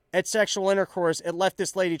bad at sexual intercourse, it left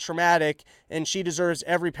this lady traumatic and she deserves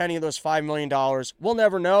every penny of those $5 million. We'll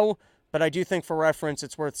never know, but I do think for reference,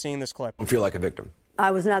 it's worth seeing this clip. I feel like a victim. I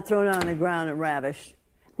was not thrown on the ground and ravished.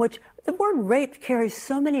 Which the word rape carries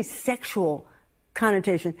so many sexual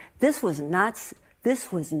connotations. This was not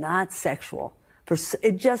sexual.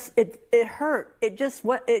 It hurt. It just,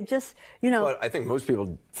 you know. But I think most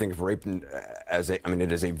people think of rape as it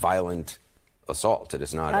is a violent assault. It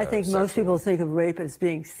is not. I think most people think of rape as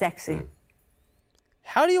being sexy.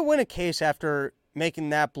 How do you win a case after making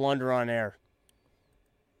that blunder on air?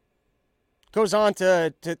 Goes on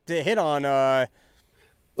to hit on.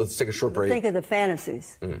 Let's take a short break. Think of the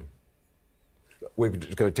fantasies. We're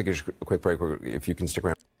going to take a quick break. If you can stick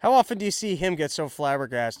around. How often do you see him get so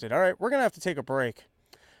flabbergasted? All right, we're going to have to take a break.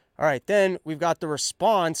 All right, then we've got the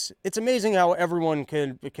response. It's amazing how everyone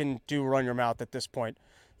can do Run Your Mouth at this point.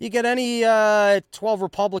 You get any 12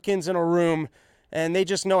 Republicans in a room, and they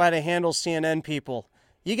just know how to handle CNN people.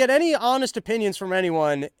 You get any honest opinions from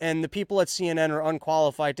anyone, and the people at CNN are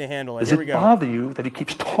unqualified to handle it. Does Here we it go. bother you that he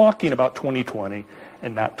keeps talking about 2020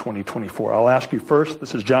 and not 2024? I'll ask you first.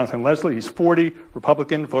 This is Jonathan Leslie. He's 40,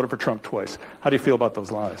 Republican, voted for Trump twice. How do you feel about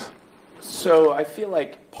those lies? So I feel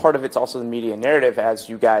like part of it's also the media narrative, as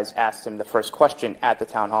you guys asked him the first question at the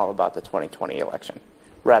town hall about the 2020 election,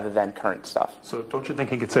 rather than current stuff. So don't you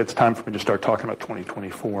think he could say it's time for me to start talking about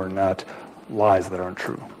 2024 and not lies that aren't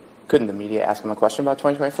true? Couldn't the media ask him a question about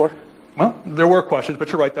 2024? Well, there were questions, but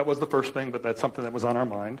you're right. That was the first thing, but that's something that was on our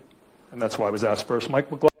mind, and that's why I was asked first. Mike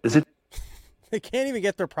McGlaughlin, is it? They can't even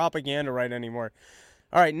get their propaganda right anymore.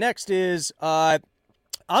 All right, next is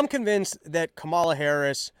I'm convinced that Kamala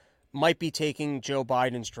Harris might be taking Joe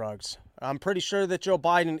Biden's drugs. I'm pretty sure that Joe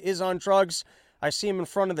Biden is on drugs. I see him in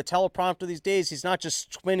front of the teleprompter these days. He's not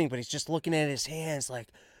just squinting, but he's just looking at his hands like,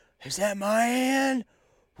 is that my hand?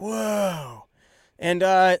 Whoa. And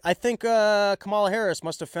I think Kamala Harris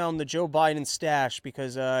must have found the Joe Biden stash,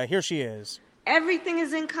 because here she is. Everything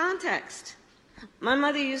is in context. My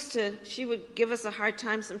mother she would give us a hard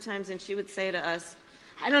time sometimes, and she would say to us,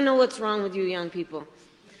 I don't know what's wrong with you young people.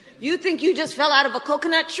 You think you just fell out of a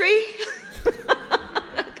coconut tree?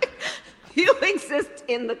 You exist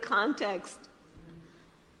in the context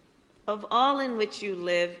of all in which you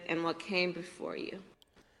live and what came before you.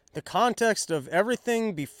 The context of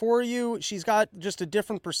everything before you, she's got just a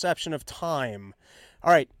different perception of time.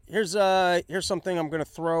 All right, here's something I'm going to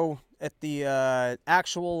throw at the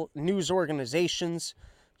actual news organizations,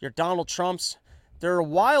 your Donald Trumps. There are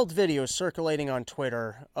wild videos circulating on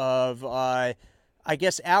Twitter of, I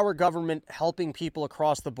guess, our government helping people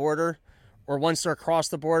across the border, or once they're across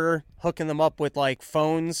the border, hooking them up with, like,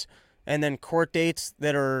 phones and then court dates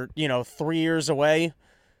that are, 3 years away.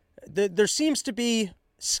 There seems to be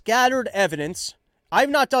scattered evidence. I've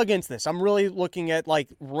not dug into this. I'm really looking at, like,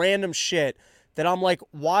 random shit that I'm like,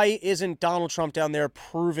 why isn't Donald Trump down there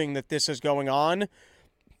proving that this is going on?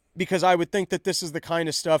 Because I would think that this is the kind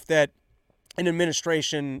of stuff that an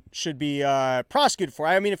administration should be prosecuted for.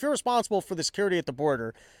 I mean, if you're responsible for the security at the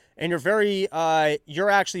border and you're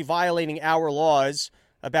actually violating our laws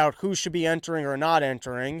about who should be entering or not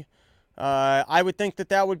entering, I would think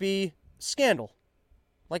that would be scandal.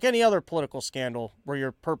 Like any other political scandal where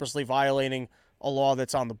you're purposely violating a law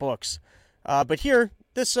that's on the books. But here,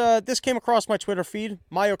 this came across my Twitter feed,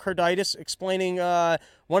 myocarditis, explaining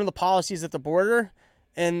one of the policies at the border.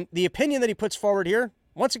 And the opinion that he puts forward here,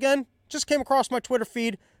 once again, just came across my Twitter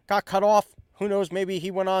feed, got cut off. Who knows, maybe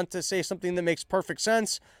he went on to say something that makes perfect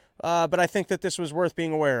sense. But I think that this was worth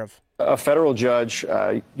being aware of. A federal judge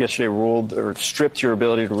yesterday ruled or stripped your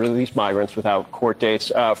ability to release migrants without court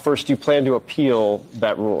dates. First, do you plan to appeal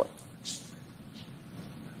that ruling?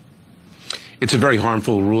 It's a very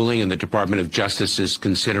harmful ruling, and the Department of Justice is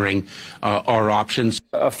considering our options.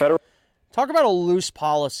 Talk about a loose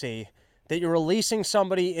policy that you're releasing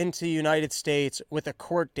somebody into the United States with a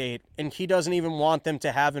court date, and he doesn't even want them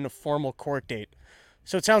to have a formal court date.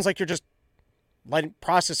 So it sounds like you're just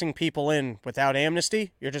processing people in without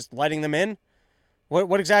amnesty. You're just letting them in.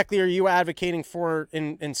 What exactly are you advocating for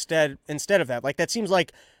instead of that? Like, that seems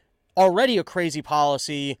like already a crazy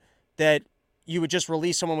policy that you would just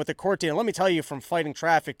release someone with a court date. And let me tell you, from fighting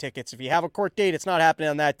traffic tickets, if you have a court date, it's not happening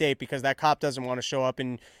on that date because that cop doesn't want to show up,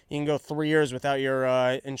 and you can go 3 years without your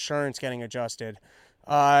insurance getting adjusted.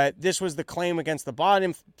 This was the claim against the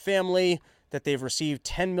Biden family that they've received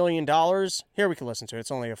 $10 million. Here, we can listen to it.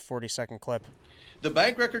 It's only a 40-second clip. The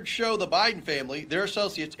bank records show the Biden family, their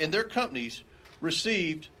associates, and their companies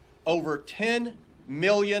received over $10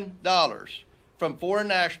 million from foreign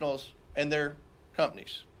nationals and their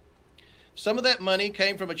companies. Some of that money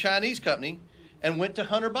came from a Chinese company and went to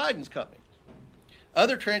Hunter Biden's company.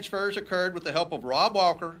 Other transfers occurred with the help of Rob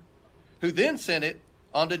Walker, who then sent it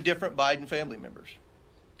on to different Biden family members.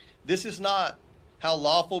 This is not how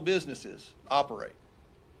lawful businesses operate.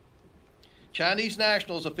 Chinese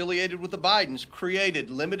nationals affiliated with the Bidens created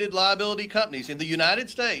limited liability companies in the United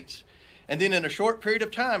States, and then in a short period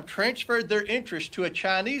of time transferred their interest to a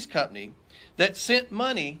Chinese company that sent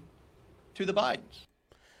money to the Bidens.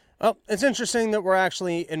 Well, it's interesting that we're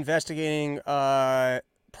actually investigating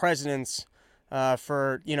presidents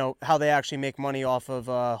for, how they actually make money off of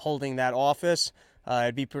holding that office.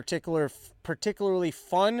 It'd be particularly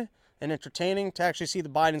fun and entertaining to actually see the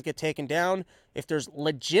Bidens get taken down if there's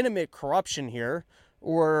legitimate corruption here,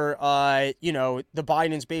 or, the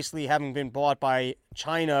Bidens basically having been bought by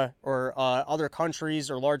China or other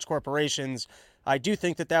countries or large corporations. I do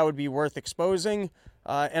think that would be worth exposing.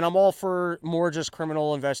 And I'm all for more just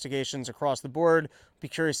criminal investigations across the board. Be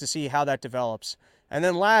curious to see how that develops. And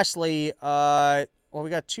then lastly, we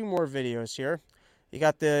got 2 more videos here. You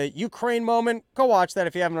got the Ukraine moment. Go watch that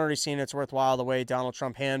if you haven't already seen it. It's worthwhile the way Donald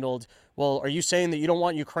Trump handled. Well, are you saying that you don't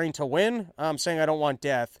want Ukraine to win? I'm saying I don't want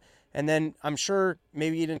death. And then I'm sure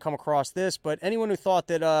maybe you didn't come across this, but anyone who thought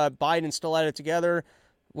that Biden still had it together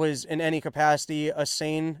was in any capacity a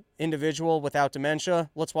sane individual without dementia.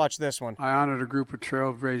 Let's watch this one. I honored a group of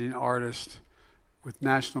trailblazing artists with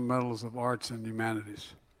National Medals of Arts and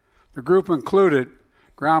Humanities. The group included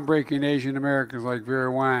groundbreaking Asian Americans like Vera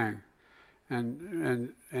Wang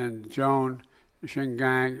and Joan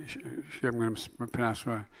Shingang, I'm going to pronounce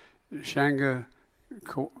right, Shanga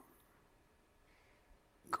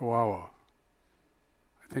Kawawa.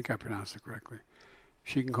 I think I pronounced it correctly.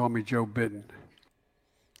 She can call me Joe Biden.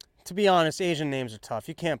 To be honest, Asian names are tough.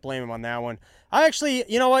 You can't blame him on that one. I actually,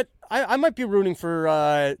 you know what? I might be rooting for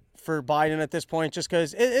Biden at this point, just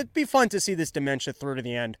because it'd be fun to see this dementia through to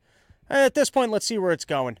the end. At this point, let's see where it's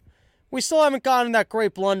going. We still haven't gotten that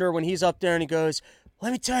great blunder when he's up there and he goes,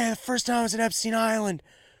 "Let me tell you, the first time I was at Epstein Island,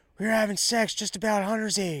 we were having sex just about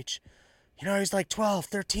Hunter's age. He was like 12,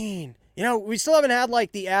 13. We still haven't had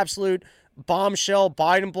like the absolute bombshell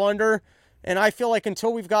Biden blunder. And I feel like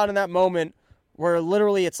until we've gotten that moment where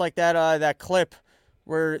literally it's like that clip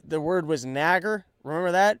where the word was nagger.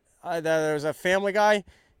 Remember that? There was a Family Guy,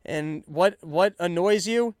 and what annoys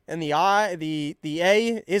you, and the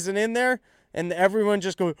A isn't in there, and everyone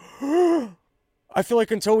just goes, I feel like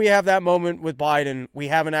until we have that moment with Biden, we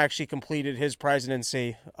haven't actually completed his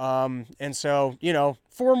presidency. And so,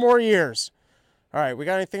 4 more years. All right, we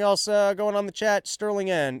got anything else going on the chat? Sterling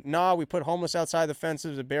N. Nah, we put homeless outside the fence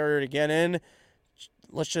as a barrier to get in.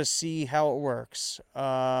 Let's just see how it works.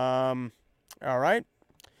 All right.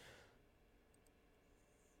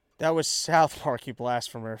 That was South Park, you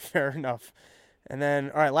blasphemer. Fair enough. And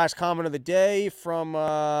then, all right, last comment of the day from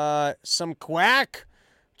some quack.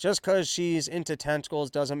 Just because she's into tentacles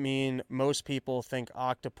doesn't mean most people think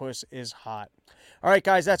octopus is hot. All right,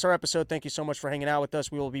 guys, that's our episode. Thank you so much for hanging out with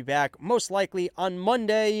us. We will be back most likely on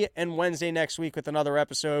Monday and Wednesday next week with another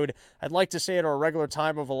episode. I'd like to say at our regular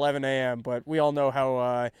time of 11 a.m., but we all know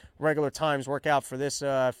how regular times work out for this,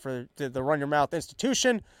 for the Run Your Mouth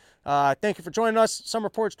institution. Thank you for joining us. Summer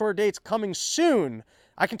Porch Tour dates coming soon.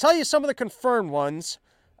 I can tell you some of the confirmed ones.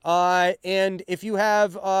 And if you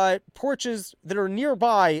have porches that are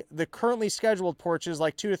nearby, the currently scheduled porches,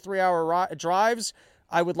 like 2 to 3 hour drives,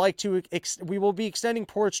 I would like to, we will be extending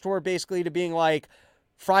Porch Tour basically to being like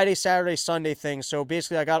Friday, Saturday, Sunday things. So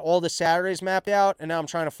basically I got all the Saturdays mapped out, and now I'm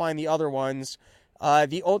trying to find the other ones.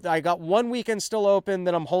 I got one weekend still open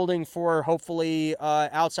that I'm holding for hopefully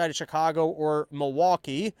outside of Chicago or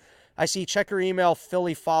Milwaukee. I see check your email,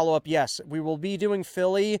 Philly follow-up. Yes, we will be doing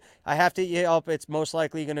Philly. I have to get up. It's most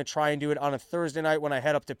likely going to try and do it on a Thursday night when I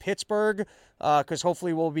head up to Pittsburgh, because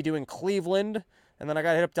hopefully we'll be doing Cleveland. And then I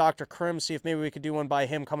got to hit up Dr. Krim, see if maybe we could do one by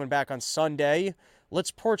him coming back on Sunday.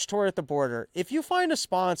 Let's porch tour at the border. If you find a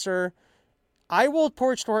sponsor, I will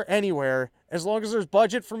porch tour anywhere as long as there's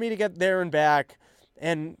budget for me to get there and back.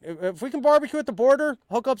 And if we can barbecue at the border,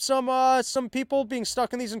 hook up some people being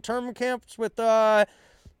stuck in these internment camps with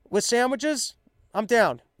sandwiches, I'm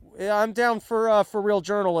down. I'm down for real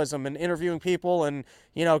journalism and interviewing people and,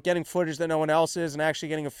 getting footage that no one else is and actually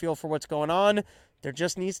getting a feel for what's going on. There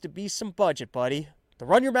just needs to be some budget, buddy. The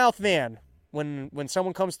Run Your Mouth van. When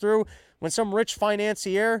someone comes through, when some rich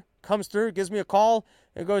financier comes through, gives me a call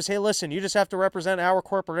and goes, hey, listen, you just have to represent our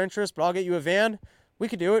corporate interests, but I'll get you a van. We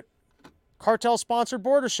could do it. Cartel-sponsored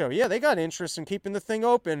border show. Yeah, they got interest in keeping the thing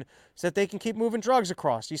open so that they can keep moving drugs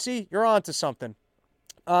across. You see, you're on to something.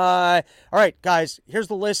 All right, guys, here's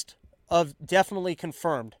the list of definitely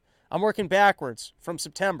confirmed. I'm working backwards from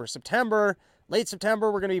September. Late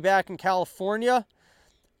September, we're going to be back in California.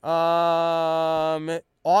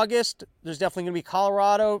 August, there's definitely going to be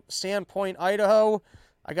Colorado, Sandpoint, Idaho.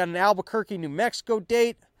 I got an Albuquerque, New Mexico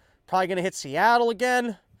date. Probably going to hit Seattle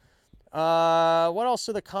again. What else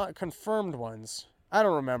are the confirmed ones? I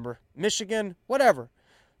don't remember. Michigan, whatever.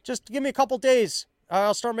 Just give me a couple days.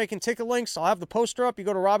 I'll start making ticket links. I'll have the poster up. You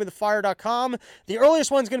go to RobbieTheFire.com. The earliest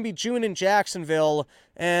one's going to be June in Jacksonville,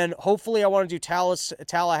 and hopefully I want to do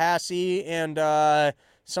Tallahassee and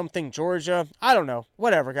something Georgia. I don't know.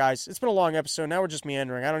 Whatever, guys. It's been a long episode. Now we're just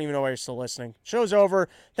meandering. I don't even know why you're still listening. Show's over.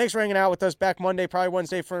 Thanks for hanging out with us. Back Monday, probably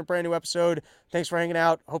Wednesday for a brand new episode. Thanks for hanging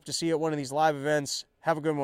out. Hope to see you at one of these live events. Have a good one.